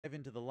dive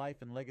into the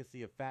life and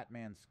legacy of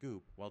FATMAN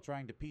Scoop while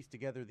trying to piece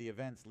together the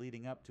events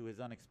leading up to his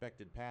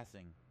unexpected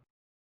passing.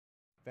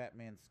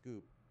 FATMAN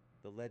Scoop,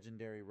 the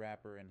legendary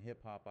rapper and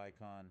hip-hop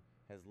icon,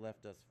 has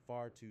left us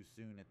far too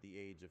soon at the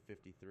age of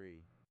 53.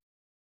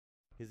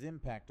 His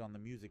impact on the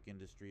music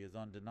industry is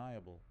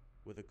undeniable,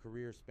 with a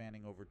career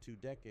spanning over 2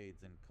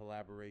 decades and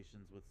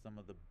collaborations with some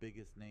of the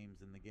biggest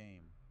names in the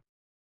game.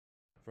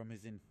 From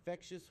his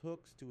infectious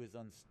hooks to his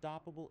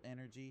unstoppable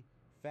energy,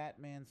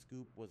 FATMAN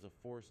Scoop was a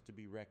force to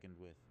be reckoned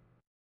with.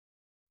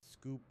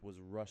 Scoop was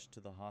rushed to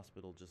the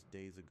hospital just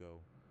days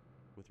ago,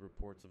 with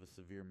reports of a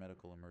severe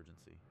medical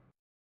emergency.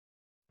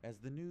 As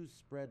the news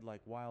spread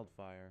like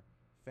wildfire,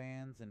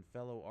 fans and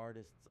fellow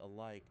artists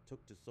alike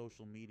took to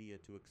social media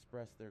to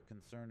express their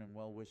concern and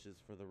well wishes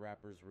for the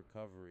rapper's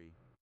recovery.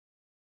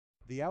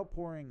 The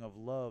outpouring of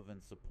love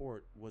and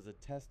support was a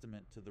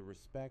testament to the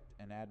respect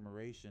and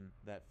admiration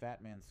that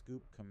FATMAN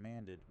Scoop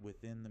commanded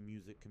within the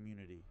music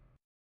community.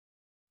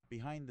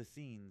 Behind the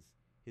scenes,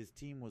 his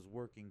team was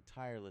working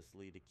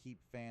tirelessly to keep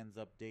fans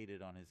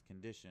updated on his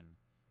condition,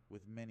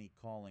 with many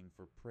calling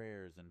for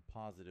prayers and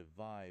positive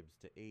vibes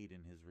to aid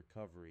in his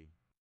recovery.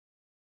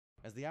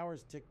 As the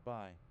hours ticked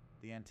by,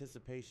 the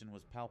anticipation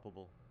was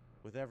palpable,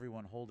 with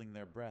everyone holding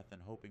their breath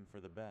and hoping for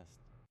the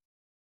best.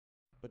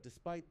 But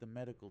despite the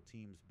medical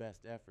team's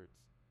best efforts,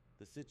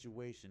 the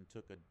situation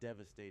took a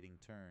devastating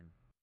turn.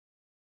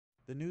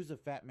 The news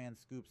of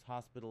FATMAN Scoop's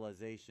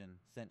hospitalization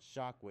sent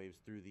shockwaves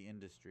through the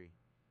industry,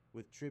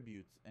 with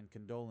tributes and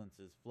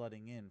condolences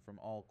flooding in from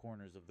all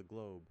corners of the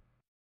globe.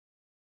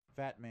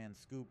 FATMAN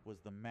Scoop was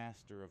the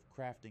master of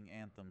crafting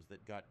anthems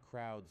that got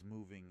crowds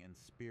moving and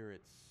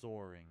spirits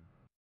soaring.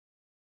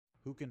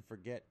 Who can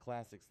forget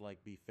classics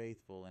like Be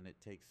Faithful and It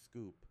Takes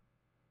Scoop,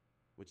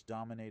 which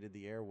dominated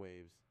the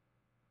airwaves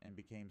and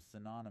became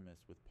synonymous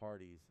with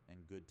parties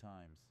and good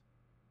times.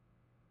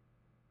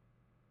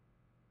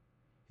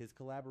 His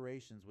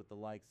collaborations with the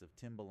likes of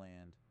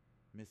Timbaland,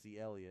 Missy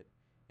Elliott,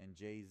 and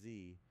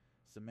Jay-Z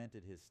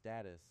cemented his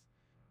status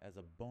as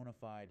a bona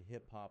fide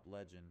hip-hop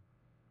legend,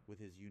 with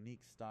his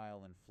unique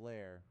style and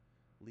flair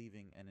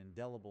leaving an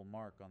indelible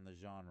mark on the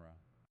genre.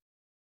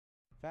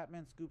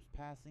 FATMAN Scoop's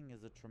passing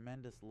is a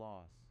tremendous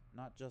loss,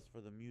 not just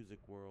for the music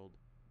world,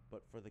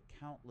 but for the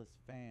countless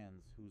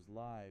fans whose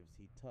lives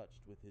he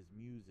touched with his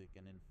music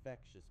and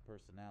infectious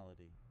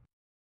personality.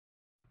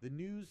 The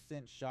news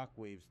sent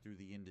shockwaves through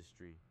the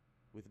industry,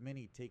 with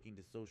many taking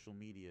to social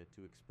media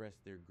to express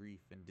their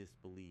grief and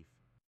disbelief.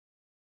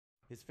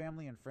 His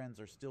family and friends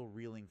are still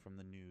reeling from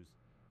the news,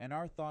 and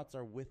our thoughts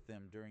are with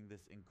them during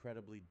this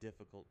incredibly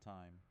difficult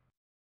time.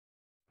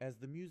 As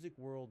the music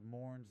world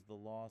mourns the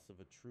loss of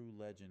a true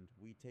legend,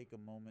 we take a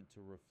moment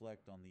to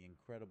reflect on the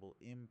incredible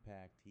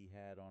impact he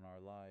had on our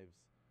lives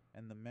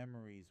and the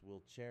memories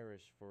we'll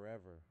cherish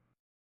forever.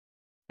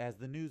 As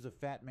the news of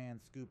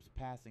FATMAN Scoop's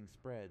passing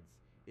spreads,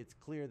 it's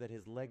clear that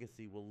his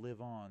legacy will live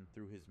on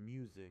through his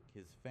music,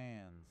 his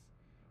fans,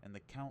 and the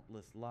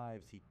countless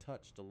lives he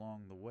touched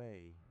along the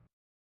way.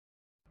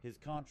 His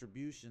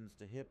contributions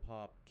to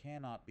hip-hop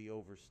cannot be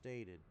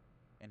overstated,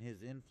 and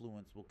his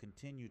influence will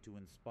continue to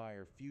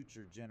inspire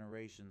future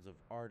generations of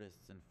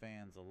artists and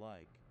fans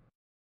alike.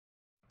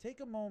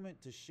 Take a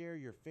moment to share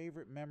your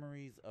favorite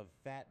memories of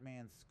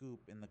FATMAN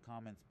Scoop in the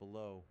comments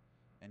below,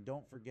 and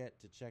don't forget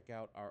to check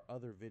out our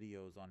other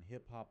videos on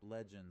hip-hop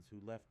legends who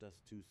left us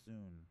too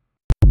soon.